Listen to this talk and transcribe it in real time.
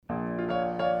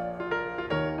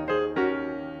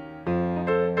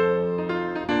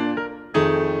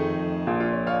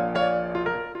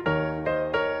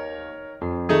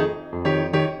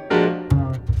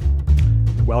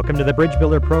Welcome to the Bridge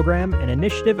Builder Program, an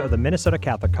initiative of the Minnesota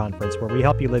Catholic Conference, where we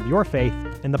help you live your faith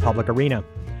in the public arena.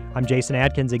 I'm Jason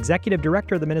Adkins, Executive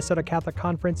Director of the Minnesota Catholic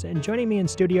Conference, and joining me in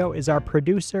studio is our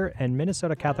producer and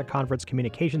Minnesota Catholic Conference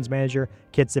Communications Manager,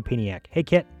 Kit Zapiniak. Hey,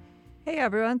 Kit. Hey,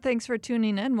 everyone. Thanks for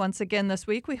tuning in once again this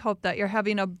week. We hope that you're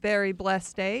having a very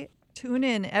blessed day. Tune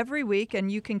in every week,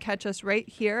 and you can catch us right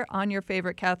here on your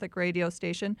favorite Catholic radio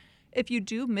station. If you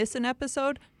do miss an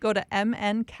episode, go to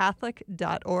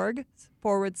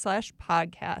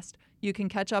mncatholic.org/podcast. You can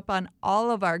catch up on all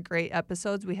of our great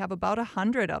episodes. We have about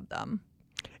 100 of them.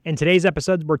 In today's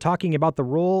episode, we're talking about the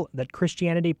role that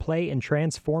Christianity play in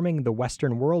transforming the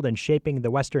Western world and shaping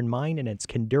the Western mind and its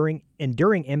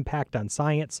enduring impact on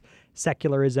science,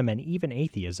 secularism, and even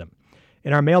atheism.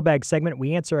 In our mailbag segment,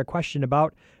 we answer a question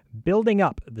about building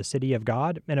up the city of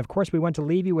God. And of course, we want to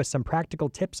leave you with some practical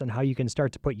tips on how you can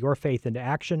start to put your faith into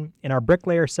action. In our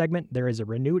bricklayer segment, there is a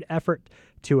renewed effort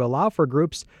to allow for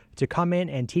groups to come in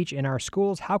and teach in our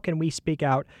schools. How can we speak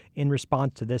out in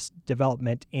response to this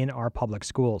development in our public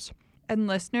schools? And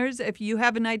listeners, if you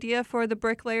have an idea for the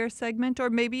bricklayer segment, or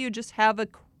maybe you just have a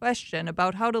question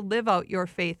about how to live out your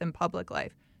faith in public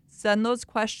life, send those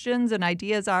questions and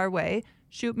ideas our way.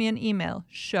 Shoot me an email,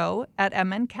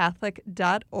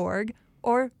 show@mncatholic.org,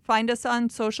 or find us on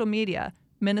social media,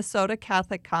 Minnesota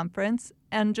Catholic Conference,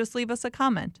 and just leave us a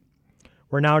comment.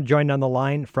 We're now joined on the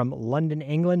line from London,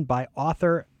 England by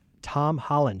author Tom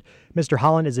Holland. Mr.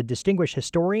 Holland is a distinguished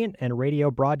historian and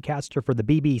radio broadcaster for the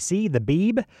BBC, the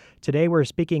Beeb. Today we're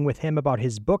speaking with him about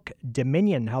his book,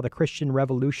 Dominion, How the Christian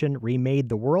Revolution Remade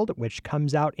the World, which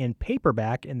comes out in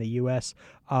paperback in the U.S.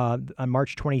 On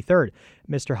March 23rd.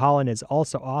 Mr. Holland is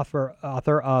also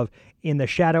author of In the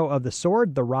Shadow of the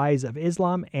Sword, The Rise of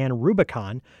Islam, and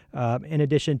Rubicon, in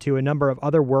addition to a number of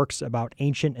other works about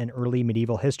ancient and early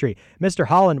medieval history. Mr.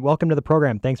 Holland, welcome to the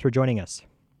program. Thanks for joining us.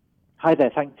 Hi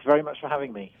there. Thanks very much for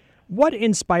having me. What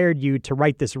inspired you to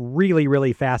write this really,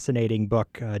 really fascinating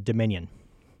book, Dominion?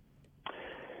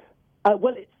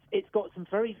 Well, it's got some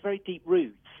very, very deep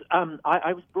roots.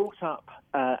 I was brought up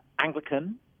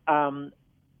Anglican, and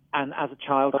as a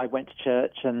child I went to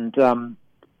church and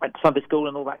went to Sunday school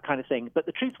and all that kind of thing. But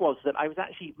the truth was that I was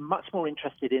actually much more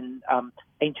interested in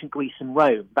ancient Greece and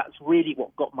Rome. That's really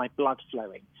what got my blood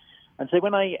flowing. And so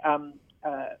when I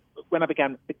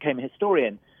became a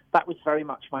historian, that was very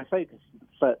much my focus.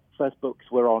 First books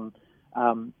were on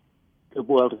the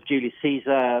world of Julius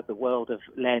Caesar, the world of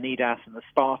Leonidas and the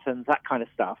Spartans, that kind of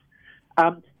stuff.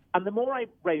 And the more I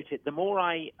wrote it, the more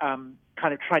I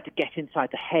kind of tried to get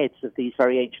inside the heads of these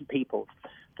very ancient peoples.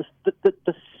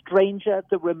 The stranger,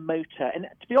 the remoter, and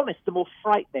to be honest, the more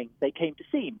frightening they came to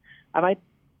seem. And I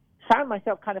found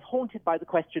myself kind of haunted by the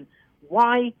question,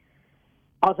 why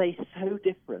are they so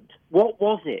different? What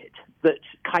was it that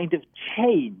kind of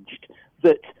changed?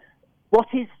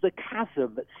 What is the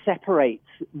chasm that separates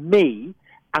me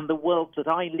and the world that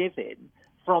I live in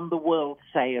from the world,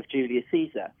 say, of Julius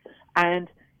Caesar? And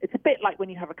it's a bit like when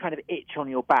you have a kind of itch on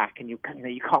your back and you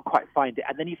can't quite find it,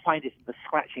 and then you find it and the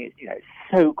scratching is it's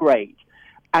so great.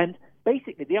 And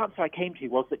basically, the answer I came to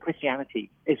was that Christianity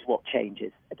is what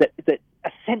changes. That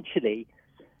essentially,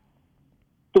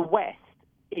 the West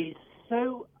is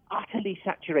so utterly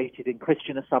saturated in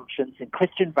Christian assumptions, in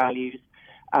Christian values,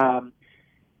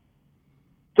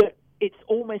 that it's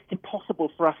almost impossible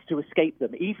for us to escape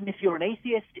them. Even if you're an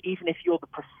atheist, even if you're the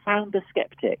profoundest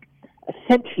skeptic,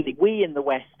 essentially we in the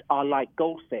West are like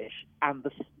goldfish, and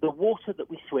the water that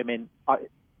we swim in,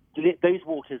 those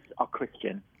waters are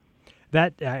Christian.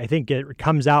 That, I think it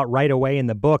comes out right away in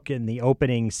the book. In the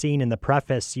opening scene in the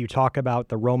preface, you talk about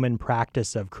the Roman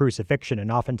practice of crucifixion,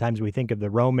 and oftentimes we think of the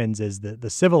Romans as the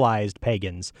civilized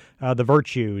pagans, the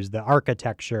virtues, the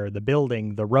architecture, the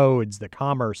building, the roads, the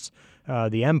commerce,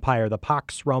 the empire, the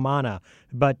Pax Romana.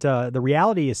 But the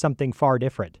reality is something far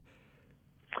different.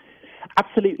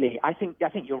 Absolutely. I think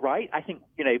you're right. I think,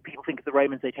 people think of the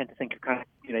Romans, they tend to think of kind of,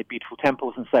 beautiful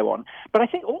temples and so on. But I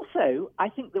think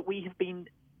that we have been,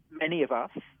 many of us,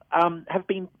 have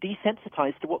been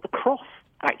desensitized to what the cross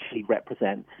actually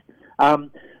represents.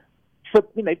 For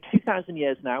 2,000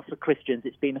 years now, for Christians,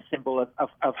 it's been a symbol of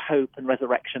hope and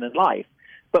resurrection and life.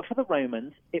 But for the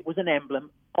Romans, it was an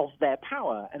emblem of their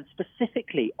power, and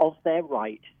specifically of their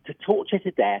right to torture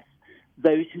to death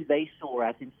those who they saw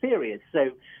as inferiors.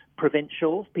 So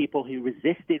provincials, people who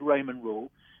resisted Roman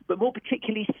rule, but more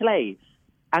particularly slaves.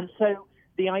 And so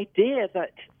the idea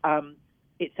that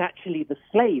it's actually the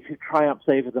slave who triumphs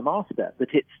over the master,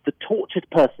 that it's the tortured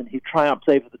person who triumphs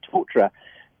over the torturer,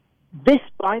 this,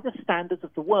 by the standards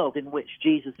of the world in which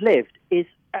Jesus lived, is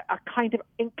a kind of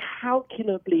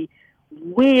incalculably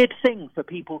weird thing for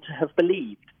people to have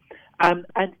believed. And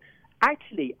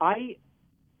actually,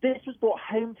 this was brought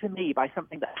home to me by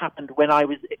something that happened when I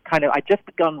just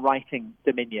begun writing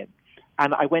Dominion.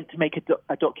 And I went to make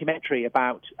a documentary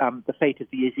about the fate of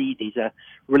the Yazidis, a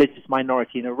religious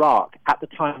minority in Iraq, at the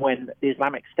time when the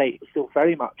Islamic State was still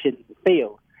very much in the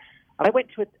field. And I went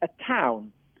to a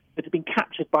town that had been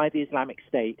captured by the Islamic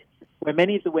State, where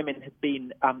many of the women had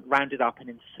been rounded up and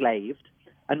enslaved,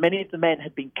 and many of the men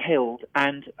had been killed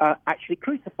and actually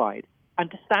crucified.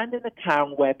 And to stand in a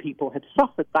town where people had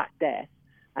suffered that death,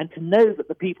 and to know that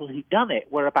the people who'd done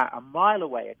it were about a mile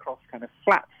away across kind of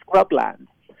flat scrubland,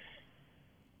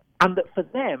 and that for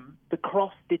them, the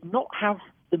cross did not have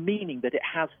the meaning that it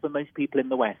has for most people in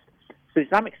the West. So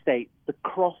Islamic State, the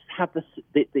cross had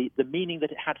the meaning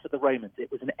that it had for the Romans.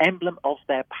 It was an emblem of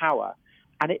their power.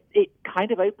 And it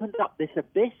kind of opened up this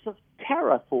abyss of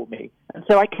terror for me. And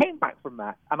so I came back from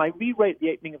that, and I rewrote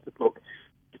the opening of the book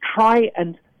to try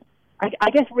and, I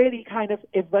guess, really kind of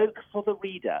evoke for the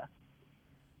reader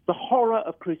the horror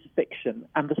of crucifixion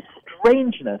and the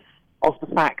strangeness of the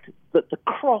fact that the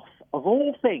cross, of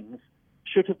all things,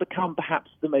 should have become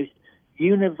perhaps the most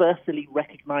universally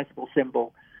recognizable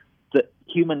symbol that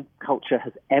human culture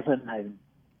has ever known.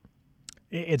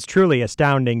 It's truly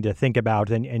astounding to think about,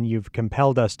 and you've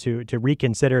compelled us to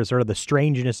reconsider sort of the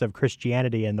strangeness of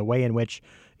Christianity and the way in which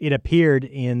it appeared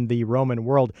in the Roman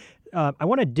world. I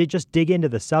want to just dig into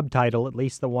the subtitle, at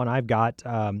least the one I've got,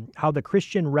 How the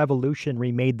Christian Revolution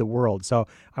Remade the World. So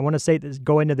I want to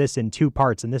go into this in two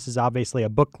parts, and this is obviously a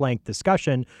book-length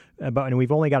discussion, and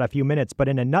we've only got a few minutes. But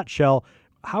in a nutshell,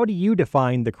 how do you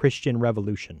define the Christian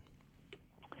Revolution?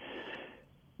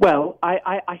 Well,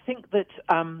 I think that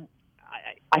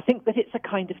I think that it's a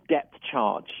kind of depth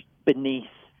charge beneath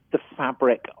the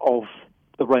fabric of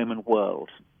the Roman world.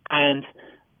 And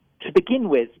to begin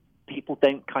with, people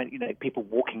people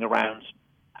walking around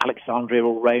Alexandria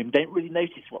or Rome don't really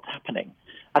notice what's happening.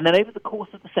 And then over the course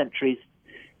of the centuries,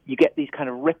 you get these kind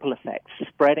of ripple effects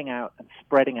spreading out and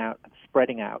spreading out and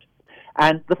spreading out.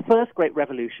 And the first great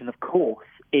revolution, of course,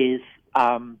 is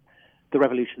the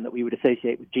revolution that we would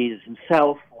associate with Jesus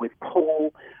himself, with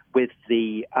Paul, with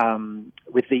the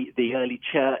early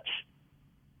church,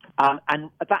 and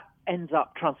that ends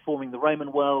up transforming the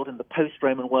Roman world and the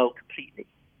post-Roman world completely.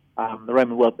 The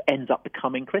Roman world ends up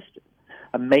becoming Christian.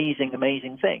 Amazing,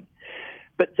 amazing thing.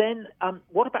 But then,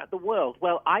 what about the world?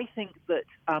 Well, I think that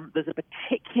there's a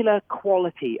particular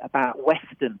quality about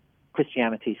Western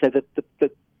Christianity. So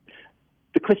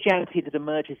the Christianity that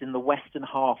emerges in the western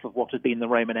half of what had been the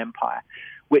Roman Empire,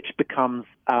 which becomes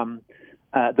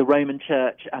the Roman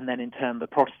Church and then in turn the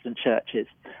Protestant churches.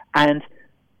 And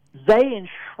they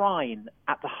enshrine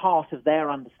at the heart of their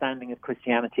understanding of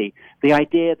Christianity the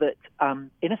idea that,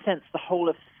 in a sense, the whole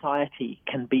of society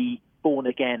can be born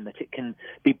again, that it can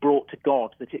be brought to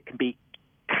God, that it can be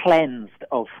cleansed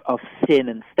of sin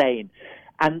and stain.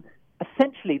 And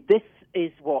essentially, this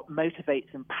is what motivates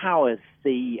and powers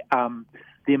the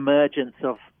emergence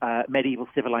of medieval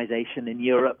civilization in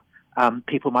Europe.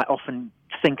 People might often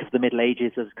think of the Middle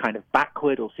Ages as kind of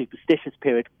backward or superstitious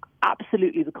period.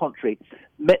 Absolutely the contrary.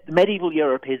 Medieval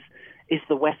Europe is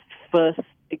the West's first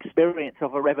experience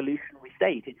of a revolutionary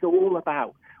state. It's all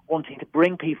about wanting to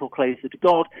bring people closer to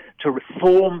God, to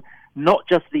reform not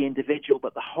just the individual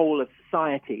but the whole of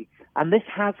society. And this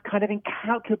has kind of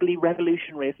incalculably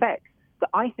revolutionary effects that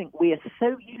I think we are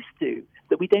so used to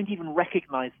that we don't even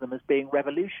recognize them as being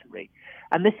revolutionary.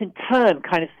 And this in turn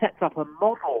kind of sets up a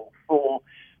model for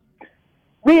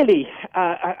really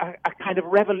a kind of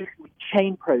revolutionary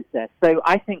chain process. So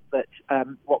I think that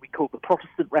what we call the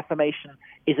Protestant Reformation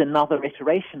is another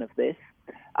iteration of this.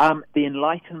 The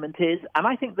Enlightenment is, and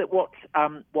I think that what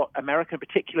America in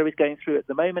particular is going through at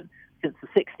the moment since the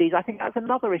 60s, I think that's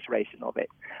another iteration of it.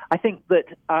 I think that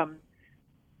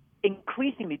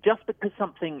increasingly, just because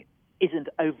something isn't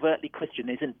overtly Christian,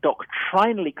 isn't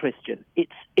doctrinally Christian,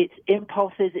 its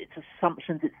impulses, its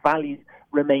assumptions, its values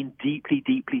remain deeply,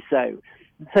 deeply so.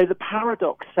 And so the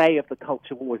paradox, say, of the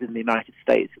culture wars in the United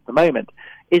States at the moment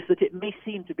is that it may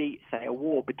seem to be, say, a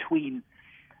war between,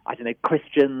 I don't know,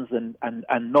 Christians and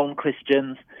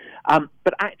non-Christians,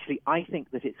 but actually I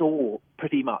think that it's all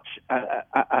pretty much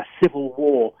a civil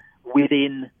war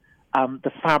within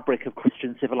the fabric of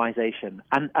Christian civilization.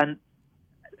 And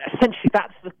essentially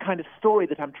that's the kind of story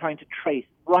that I'm trying to trace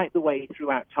right the way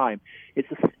throughout time. It's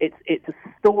a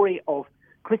story of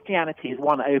Christianity as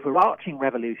one overarching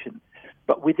revolution,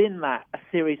 but within that, a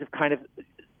series of kind of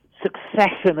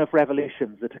succession of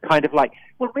revolutions that are kind of like,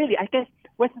 well, really, I guess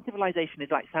Western civilization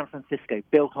is like San Francisco,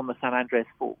 built on the San Andreas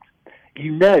Fault.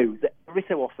 You know that every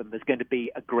so often there's going to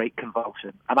be a great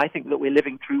convulsion, and I think that we're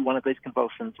living through one of those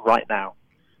convulsions right now.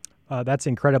 That's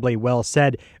incredibly well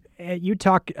said. You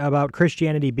talk about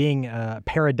Christianity being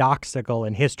paradoxical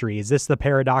in history. Is this the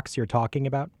paradox you're talking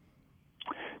about?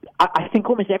 I think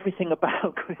almost everything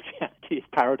about Christianity is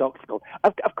paradoxical.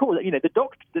 Of course,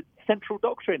 the central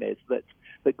doctrine is that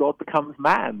God becomes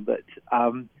man, that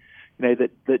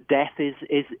that death is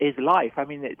life. I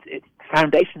mean, its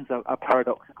foundations are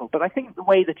paradoxical, but I think the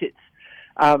way that it's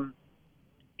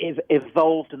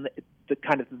evolved and the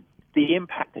kind of the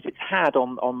impact that it's had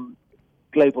on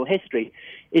global history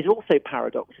is also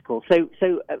paradoxical. So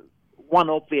one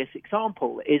obvious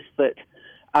example is that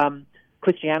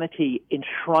Christianity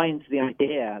enshrines the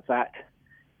idea that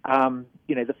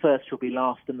the first shall be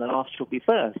last and the last shall be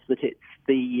first. That it's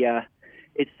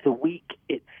the weak,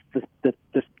 it's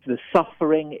the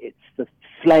suffering, it's the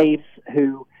slaves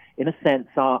who, in a sense,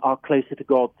 are closer to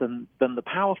God than the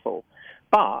powerful.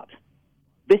 But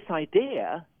this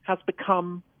idea has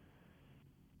become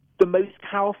the most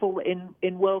powerful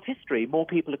in world history. More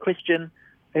people are Christian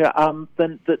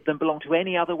than belong to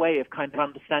any other way of kind of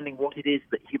understanding what it is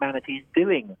that humanity is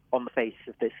doing on the face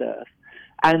of this earth.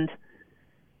 And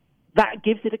that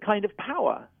gives it a kind of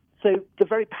power. So the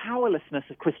very powerlessness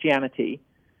of Christianity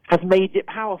has made it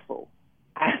powerful.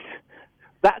 And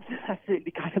that's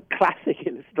absolutely kind of classic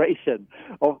illustration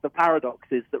of the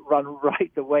paradoxes that run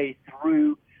right the way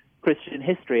through Christian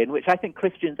history, and which I think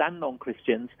Christians and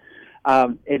non-Christians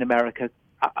in America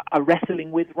are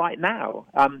wrestling with right now.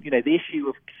 The issue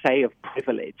of, say, of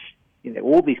privilege,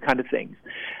 all these kind of things.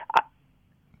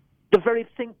 The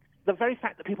very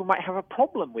fact that people might have a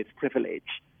problem with privilege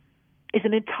is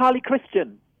an entirely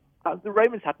Christian. The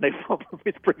Romans had no problem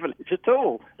with privilege at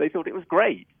all. They thought it was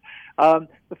great. The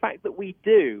fact that we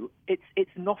do, it's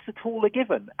not at all a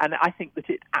given, and I think that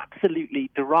it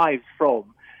absolutely derives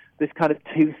from this kind of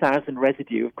 2,000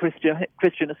 residue of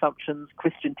Christian assumptions,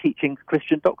 Christian teachings,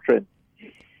 Christian doctrine.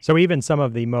 So even some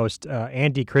of the most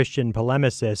anti-Christian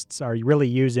polemicists are really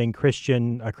using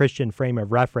a Christian frame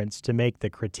of reference to make the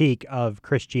critique of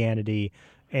Christianity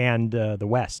and the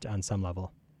West on some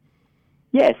level.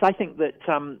 Yes, I think that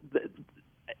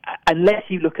unless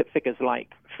you look at figures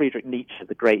like Friedrich Nietzsche,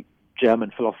 the great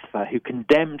German philosopher, who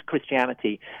condemned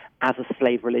Christianity as a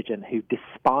slave religion, who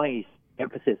despised the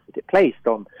emphasis that it placed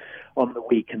on the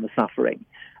weak and the suffering,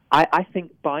 I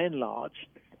think by and large,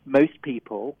 most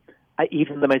people,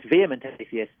 even the most vehement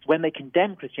atheists, when they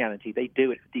condemn Christianity, they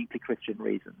do it for deeply Christian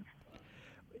reasons.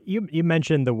 You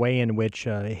mentioned the way in which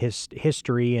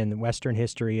history and Western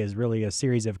history is really a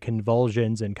series of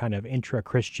convulsions and kind of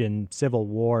intra-Christian civil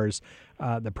wars,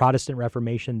 the Protestant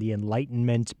Reformation, the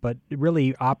Enlightenment, but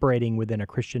really operating within a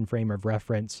Christian frame of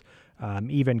reference.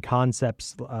 Even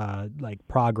concepts like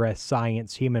progress,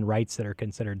 science, human rights that are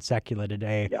considered secular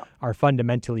today are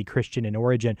fundamentally Christian in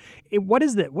origin. What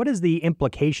is the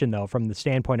implication, though, from the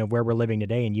standpoint of where we're living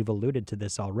today, and you've alluded to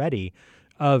this already,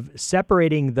 of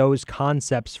separating those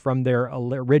concepts from their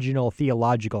original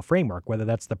theological framework, whether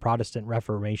that's the Protestant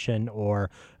Reformation or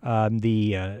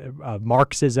the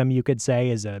Marxism, you could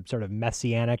say, is a sort of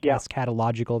messianic,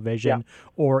 eschatological vision,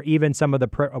 or even some of the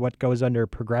what goes under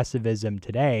progressivism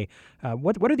today.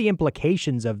 What are the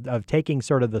implications of taking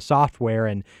sort of the software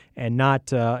and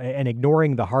not and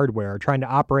ignoring the hardware, or trying to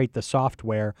operate the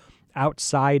software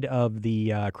outside of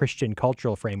the Christian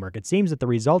cultural framework? It seems that the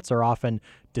results are often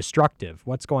destructive.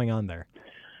 What's going on there?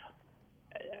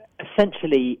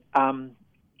 Essentially,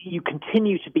 you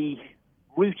continue to be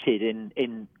rooted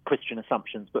in Christian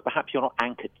assumptions, but perhaps you're not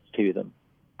anchored to them.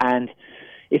 And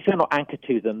if you're not anchored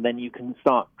to them, then you can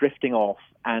start drifting off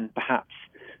and perhaps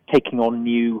taking on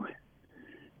new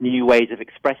ways of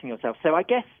expressing yourself. So I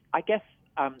guess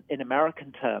in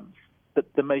American terms,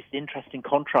 the most interesting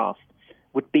contrast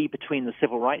would be between the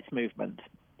civil rights movement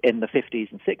in the 50s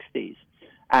and 60s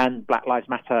and Black Lives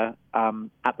Matter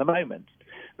at the moment.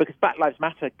 Because Black Lives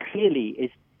Matter clearly is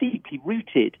deeply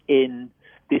rooted in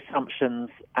the assumptions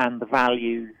and the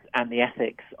values and the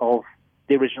ethics of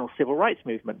the original civil rights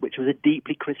movement, which was a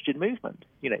deeply Christian movement.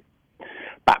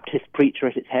 Baptist preacher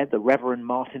at its head, the Reverend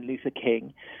Martin Luther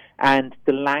King, and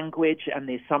the language and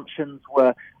the assumptions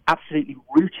were absolutely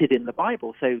rooted in the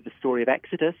Bible. So the story of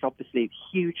Exodus, obviously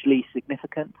hugely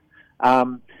significant.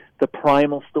 The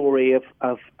primal story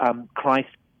of Christ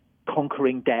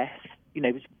conquering death,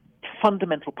 was a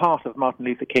fundamental part of Martin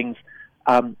Luther King's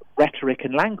rhetoric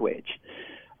and language.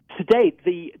 Today,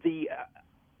 the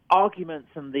arguments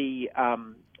and the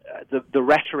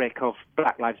rhetoric of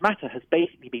Black Lives Matter has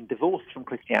basically been divorced from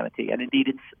Christianity, and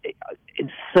indeed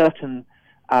in certain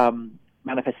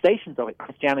manifestations of it,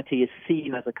 Christianity is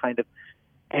seen as a kind of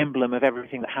emblem of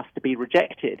everything that has to be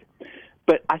rejected.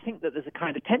 But I think that there's a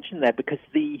kind of tension there, because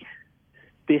the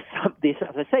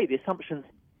as I say, the assumptions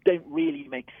don't really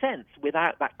make sense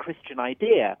without that Christian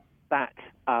idea that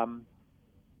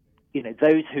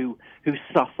those who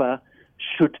suffer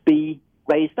should be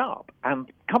raised up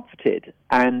and comforted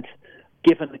and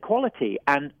given equality.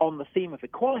 And on the theme of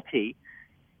equality,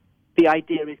 the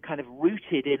idea is kind of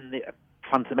rooted in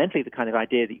fundamentally the kind of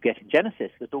idea that you get in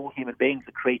Genesis, that all human beings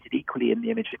are created equally in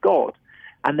the image of God.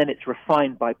 And then it's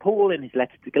refined by Paul in his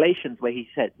letter to Galatians, where he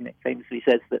said, famously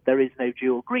says that there is no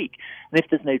Jew or Greek. And if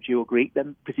there's no Jew or Greek,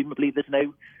 then presumably there's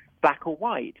no black or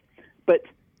white. But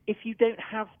if you don't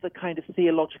have the kind of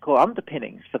theological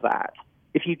underpinnings for that,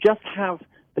 if you just have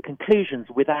the conclusions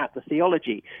without the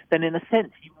theology, then in a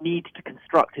sense you need to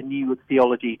construct a new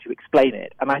theology to explain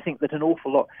it. And I think that an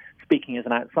awful lot, speaking as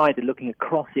an outsider looking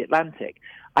across the Atlantic,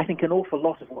 I think an awful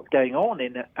lot of what's going on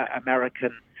in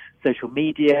American social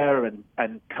media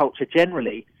and culture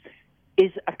generally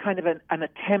is a kind of an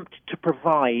attempt to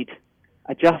provide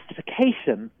a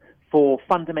justification for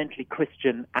fundamentally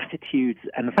Christian attitudes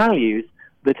and values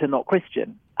that are not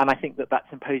Christian. And I think that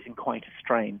that's imposing quite a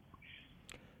strain.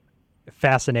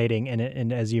 Fascinating.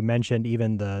 And as you mentioned,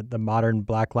 even the modern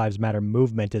Black Lives Matter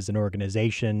movement as an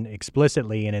organization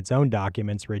explicitly in its own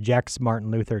documents rejects Martin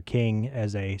Luther King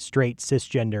as a straight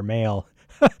cisgender male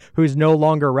who's no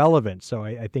longer relevant. So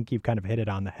I think you've kind of hit it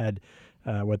on the head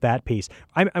with that piece.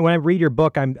 When I read your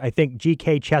book, I think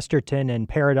G.K. Chesterton and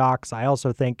Paradox. I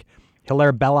also think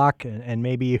Hilaire Belloc, and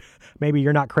maybe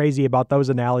you're not crazy about those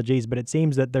analogies, but it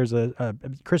seems that there's a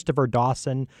Christopher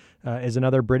Dawson is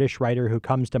another British writer who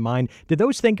comes to mind. Did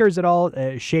those thinkers at all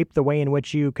shape the way in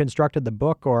which you constructed the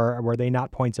book, or were they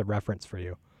not points of reference for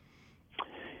you?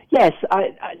 Yes,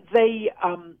 they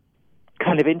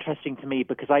kind of interesting to me,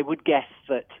 because I would guess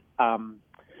that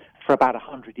for about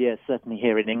 100 years, certainly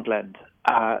here in England,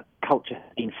 culture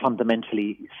has been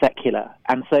fundamentally secular,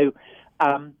 and so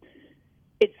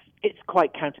it's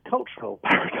quite countercultural,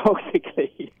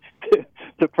 paradoxically,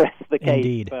 to press the case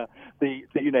Indeed. for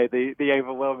the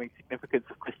overwhelming significance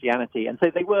of Christianity. And so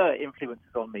they were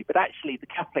influences on me. But actually, the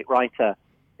Catholic writer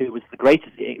who was the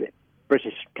greatest,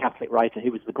 British Catholic writer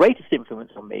who was the greatest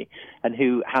influence on me, and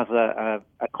who has a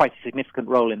quite a significant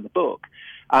role in the book,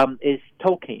 is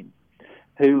Tolkien,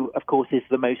 who, of course, is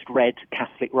the most read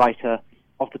Catholic writer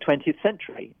of the 20th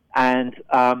century. And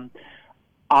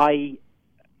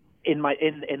in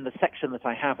the section that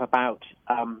I have about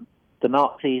the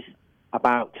Nazis,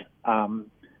 about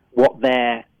what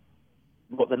the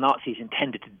Nazis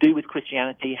intended to do with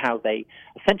Christianity, how they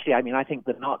essentially, I think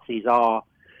the Nazis are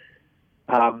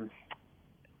the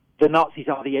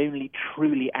only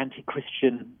truly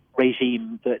anti-Christian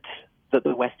regime that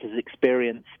the West has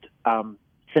experienced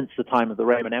since the time of the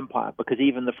Roman Empire, because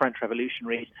even the French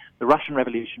revolutionaries, the Russian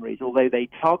revolutionaries, although they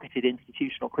targeted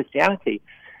institutional Christianity,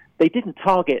 they didn't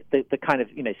target the kind of,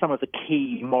 some of the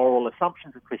key moral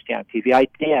assumptions of Christianity, the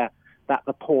idea that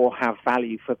the poor have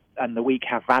value and the weak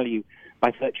have value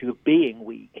by virtue of being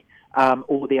weak,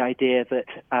 or the idea that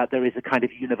there is a kind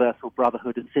of universal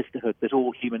brotherhood and sisterhood that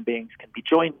all human beings can be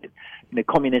joined in.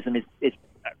 Communism is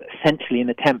essentially an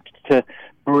attempt to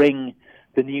bring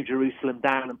the New Jerusalem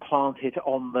down and plant it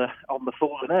on the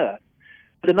fallen earth.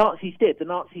 But the Nazis did. The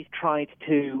Nazis tried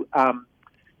to,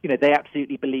 they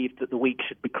absolutely believed that the weak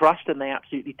should be crushed, and they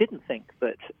absolutely didn't think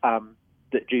that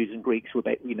that Jews and Greeks were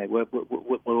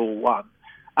all one.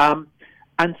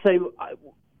 And so,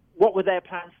 what were their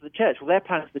plans for the church? Well, their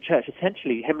plans for the church,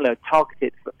 essentially, Himmler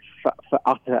targeted for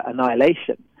utter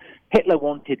annihilation. Hitler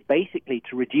wanted basically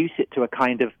to reduce it to a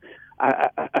kind of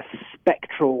a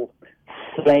spectral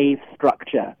slave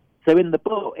structure. So in the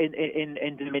book,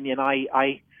 in Dominion,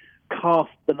 I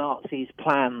cast the Nazis'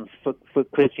 plans for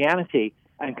Christianity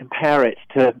and compare it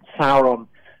to Sauron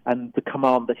and the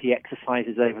command that he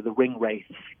exercises over the ring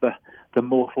wraiths, the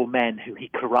mortal men who he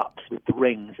corrupts with the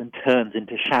rings and turns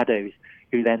into shadows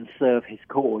who then serve his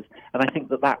cause. And I think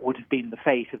that would have been the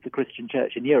fate of the Christian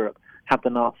church in Europe had the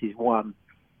Nazis won.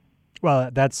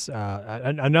 Well, that's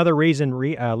another reason,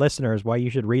 listeners, why you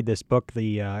should read this book,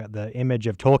 The Image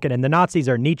of Tolkien. And the Nazis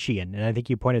are Nietzschean, and I think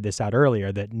you pointed this out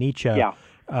earlier, that Nietzsche,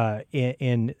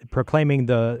 in proclaiming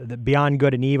the beyond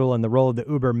good and evil and the role of the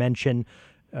Übermenschen,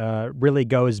 really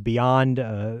goes beyond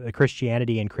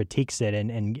Christianity and critiques it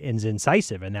and is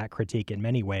incisive in that critique in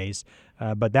many ways.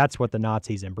 But that's what the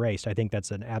Nazis embraced. I think that's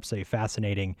an absolutely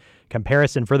fascinating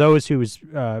comparison. For those who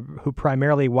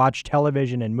primarily watch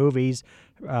television and movies,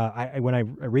 when I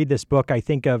read this book, I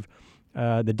think of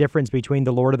the difference between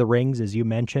The Lord of the Rings, as you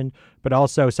mentioned, but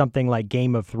also something like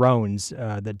Game of Thrones,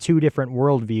 the two different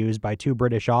worldviews by two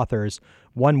British authors,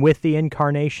 one with the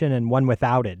incarnation and one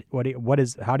without it. What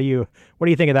do you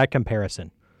think of that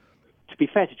comparison? to be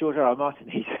fair to George R. R. Martin,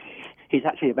 he's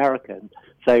actually American,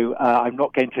 so I'm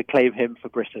not going to claim him for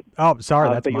Britain. Oh, sorry,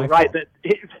 that's but my you're fault. right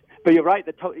but you're right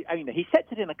that he sets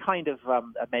it in a kind of a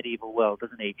medieval world,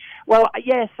 doesn't he? Well,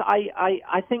 yes,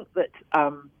 I think that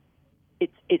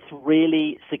it's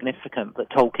really significant that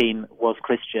Tolkien was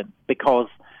Christian because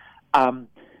I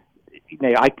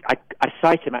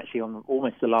cite him actually on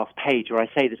almost the last page where I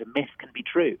say that a myth can be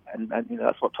true, and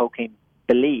that's what Tolkien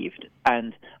believed.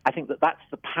 And I think that's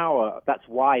the power, that's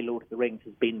why Lord of the Rings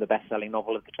has been the best-selling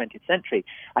novel of the 20th century,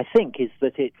 I think, is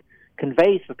that it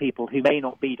conveys for people who may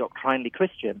not be doctrinally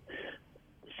Christian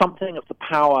something of the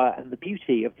power and the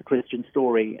beauty of the Christian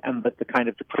story and the kind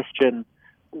of the Christian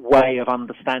way of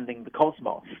understanding the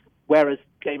cosmos, whereas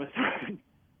Game of Thrones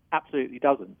absolutely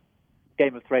doesn't.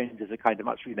 Game of Thrones is a kind of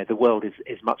much, the world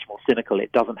is much more cynical.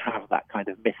 It doesn't have that kind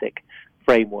of mythic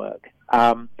framework.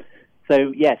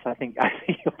 So yes, I think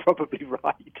you're probably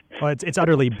right. Well, it's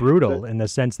utterly brutal in the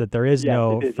sense that there is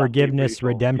no forgiveness,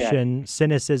 redemption,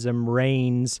 cynicism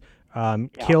reigns,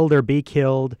 killed or be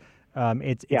killed.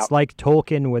 It's like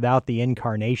Tolkien without the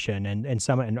incarnation,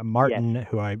 and Martin,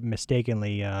 who I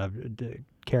mistakenly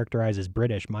characterize as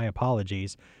British, my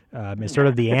apologies, is sort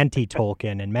of the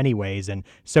anti-Tolkien in many ways, and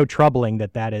so troubling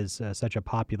that is such a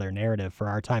popular narrative for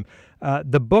our time.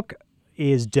 The book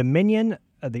is Dominion.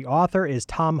 The author is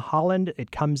Tom Holland.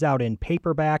 It comes out in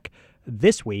paperback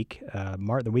this week,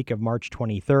 the week of March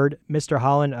 23rd. Mr.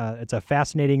 Holland, it's a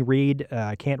fascinating read.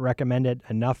 I can't recommend it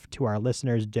enough to our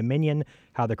listeners. Dominion,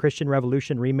 How the Christian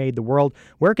Revolution Remade the World.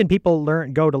 Where can people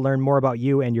go to learn more about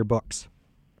you and your books?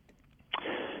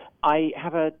 I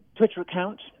have a Twitter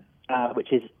account,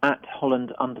 which is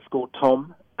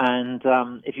 @Holland_Tom. And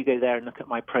if you go there and look at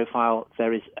my profile,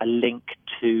 there is a link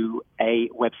to a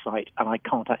website, and I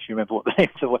can't actually remember what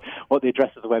the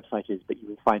address of the website is, but you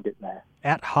will find it there.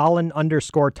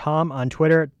 @Holland_Tom on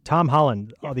Twitter. Tom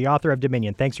Holland, the author of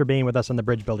Dominion. Thanks for being with us on The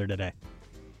Bridge Builder today.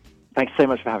 Thanks so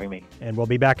much for having me. And we'll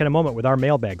be back in a moment with our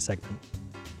mailbag segment.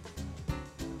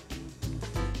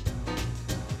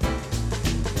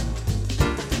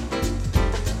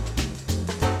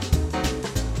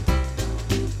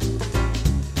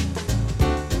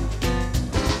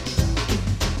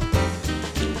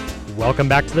 Welcome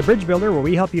back to The Bridge Builder, where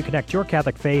we help you connect your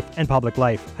Catholic faith and public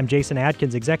life. I'm Jason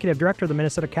Adkins, Executive Director of the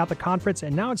Minnesota Catholic Conference,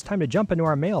 and now it's time to jump into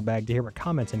our mailbag to hear what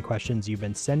comments and questions you've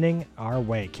been sending our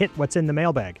way. Kit, what's in the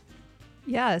mailbag?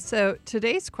 Yeah, so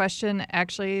today's question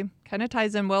actually kind of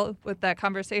ties in well with that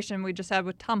conversation we just had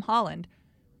with Tom Holland.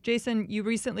 Jason, you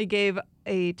recently gave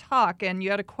a talk, and you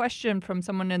had a question from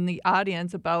someone in the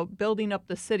audience about building up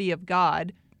the city of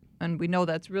God, and we know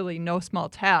that's really no small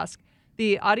task.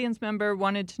 The audience member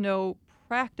wanted to know,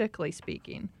 practically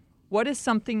speaking, what is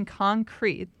something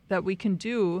concrete that we can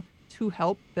do to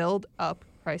help build up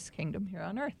Christ's kingdom here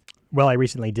on earth? Well, I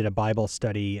recently did a Bible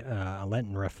study, a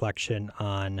Lenten reflection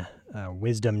on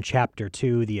Wisdom chapter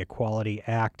 2, the Equality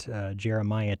Act,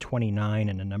 Jeremiah 29,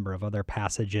 and a number of other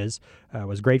passages.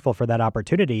 Was grateful for that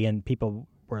opportunity, and people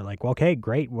were like, well, okay,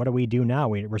 great, what do we do now?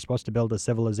 We're supposed to build a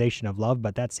civilization of love,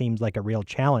 but that seems like a real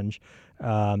challenge.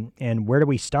 And where do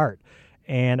we start?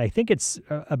 And I think it's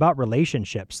about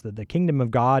relationships. The kingdom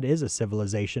of God is a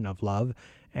civilization of love,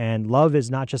 and love is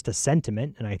not just a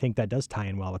sentiment, and I think that does tie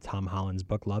in well with Tom Holland's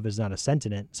book. Love is not a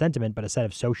sentiment, but a set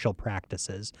of social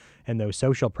practices, and those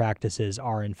social practices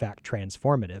are, in fact,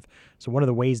 transformative. So one of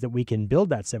the ways that we can build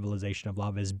that civilization of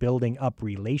love is building up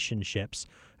relationships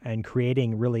and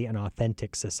creating really an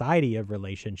authentic society of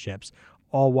relationships,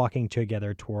 all walking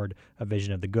together toward a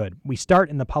vision of the good. We start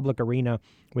in the public arena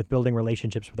with building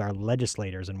relationships with our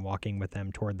legislators and walking with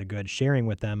them toward the good, sharing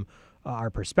with them our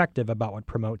perspective about what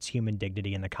promotes human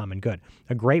dignity and the common good.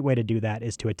 A great way to do that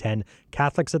is to attend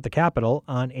Catholics at the Capitol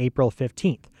on April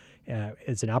 15th.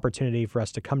 It's an opportunity for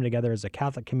us to come together as a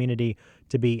Catholic community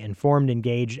to be informed,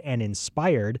 engaged, and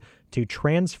inspired to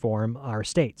transform our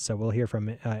state. So we'll hear from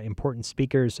important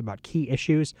speakers about key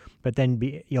issues, but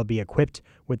then you'll be equipped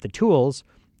with the tools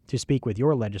to speak with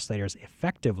your legislators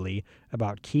effectively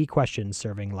about key questions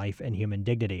serving life and human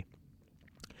dignity.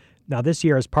 Now, this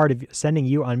year, as part of sending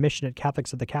you on mission at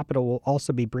Catholics at the Capitol, we'll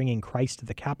also be bringing Christ to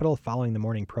the Capitol. Following the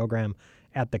morning program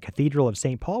at the Cathedral of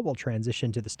St. Paul, we'll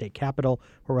transition to the state capitol,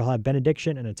 where we'll have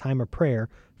benediction and a time of prayer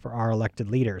for our elected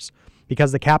leaders.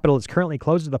 Because the Capitol is currently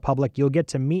closed to the public, you'll get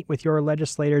to meet with your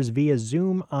legislators via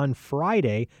Zoom on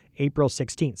Friday, April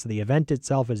 16th. So the event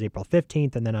itself is April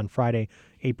 15th, and then on Friday,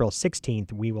 April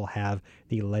 16th, we will have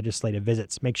the legislative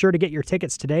visits. Make sure to get your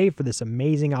tickets today for this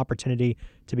amazing opportunity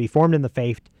to be formed in the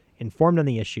faith, informed on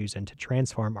the issues, and to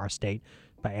transform our state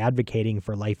by advocating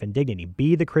for life and dignity.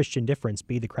 Be the Christian difference,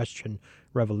 be the Christian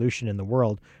revolution in the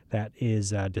world that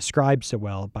is described so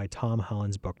well by Tom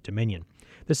Holland's book, Dominion.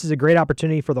 This is a great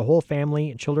opportunity for the whole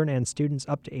family. Children and students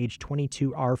up to age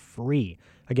 22 are free.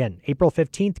 Again, April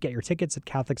 15th, get your tickets at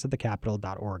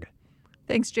catholicsatthecapital.org.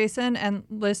 Thanks, Jason. And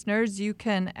listeners, you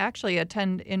can actually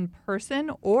attend in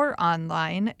person or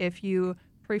online if you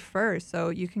prefer. So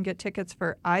you can get tickets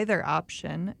for either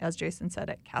option, as Jason said,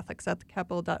 at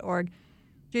catholicsatthecapital.org.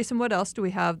 Jason, what else do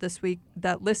we have this week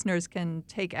that listeners can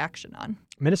take action on?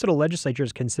 Minnesota legislature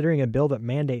is considering a bill that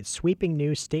mandates sweeping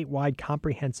new statewide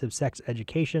comprehensive sex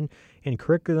education in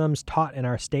curriculums taught in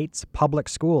our state's public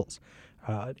schools.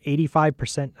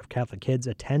 85% of Catholic kids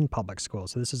attend public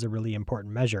schools, so this is a really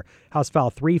important measure. House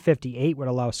File 358 would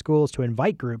allow schools to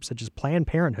invite groups such as Planned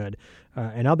Parenthood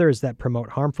and others that promote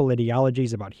harmful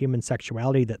ideologies about human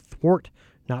sexuality that thwart,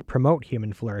 not promote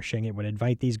human flourishing. It would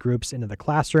invite these groups into the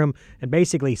classroom and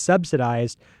basically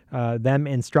subsidize them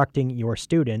instructing your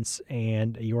students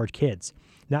and your kids.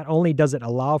 Not only does it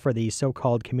allow for these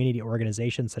so-called community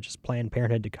organizations such as Planned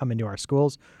Parenthood to come into our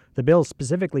schools, the bill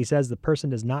specifically says the person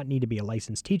does not need to be a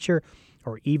licensed teacher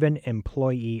or even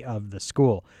employee of the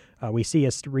school. We see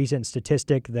a recent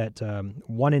statistic that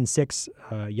 1 in 6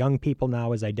 young people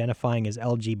now is identifying as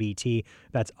LGBT.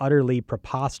 That's utterly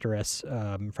preposterous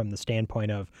from the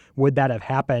standpoint of, would that have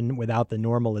happened without the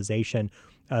normalization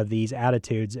of these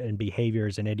attitudes and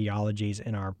behaviors and ideologies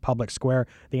in our public square?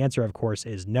 The answer, of course,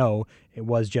 is no. It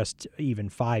was just even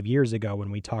 5 years ago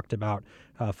when we talked about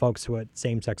folks with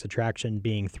same-sex attraction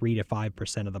being 3 to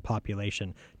 5% of the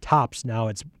population tops. Now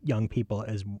it's young people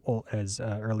as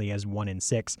early as 1 in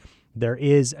 6. There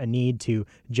is a need to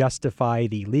justify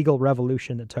the legal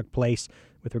revolution that took place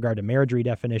with regard to marriage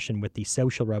redefinition with the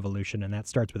social revolution, and that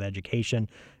starts with education.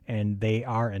 And they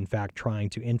are, in fact, trying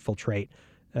to infiltrate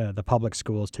the public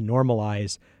schools to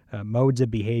normalize modes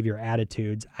of behavior,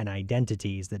 attitudes, and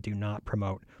identities that do not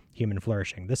promote human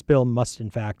flourishing. This bill must, in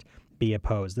fact, be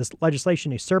opposed. This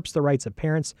legislation usurps the rights of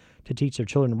parents to teach their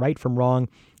children right from wrong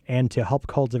and to help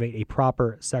cultivate a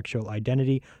proper sexual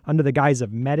identity. Under the guise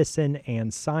of medicine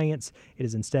and science, it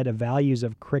is instead a values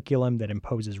of curriculum that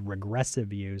imposes regressive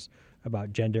views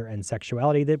about gender and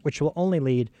sexuality, which will only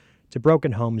lead to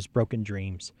broken homes, broken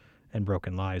dreams, and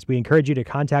broken lives. We encourage you to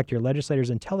contact your legislators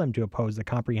and tell them to oppose the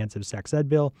comprehensive sex ed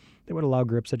bill that would allow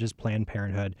groups such as Planned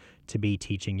Parenthood to be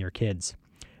teaching your kids.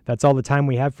 That's all the time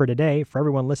we have for today. For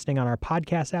everyone listening on our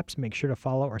podcast apps, make sure to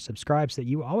follow or subscribe so that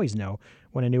you always know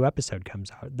when a new episode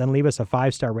comes out. Then leave us a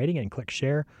 5-star rating and click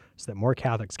share so that more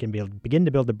Catholics can begin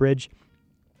to build a bridge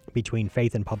between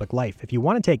faith and public life. If you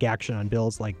want to take action on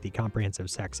bills like the comprehensive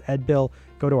sex ed bill,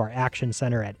 go to our action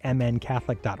center at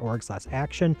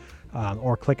mncatholic.org/action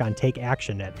or click on Take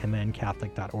Action at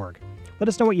mncatholic.org. Let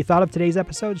us know what you thought of today's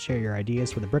episode, share your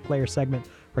ideas for the Bricklayer segment,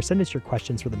 or send us your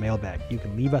questions for the mailbag. You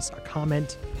can leave us a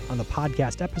comment on the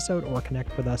podcast episode or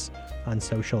connect with us on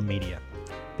social media.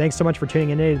 Thanks so much for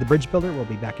tuning in today to The Bridge Builder. We'll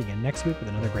be back again next week with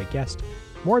another great guest.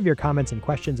 More of your comments and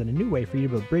questions and a new way for you to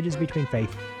build bridges between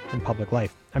faith and public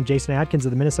life. I'm Jason Adkins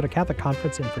of the Minnesota Catholic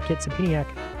Conference, and for Kit Sapiniak,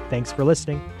 thanks for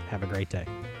listening. Have a great day.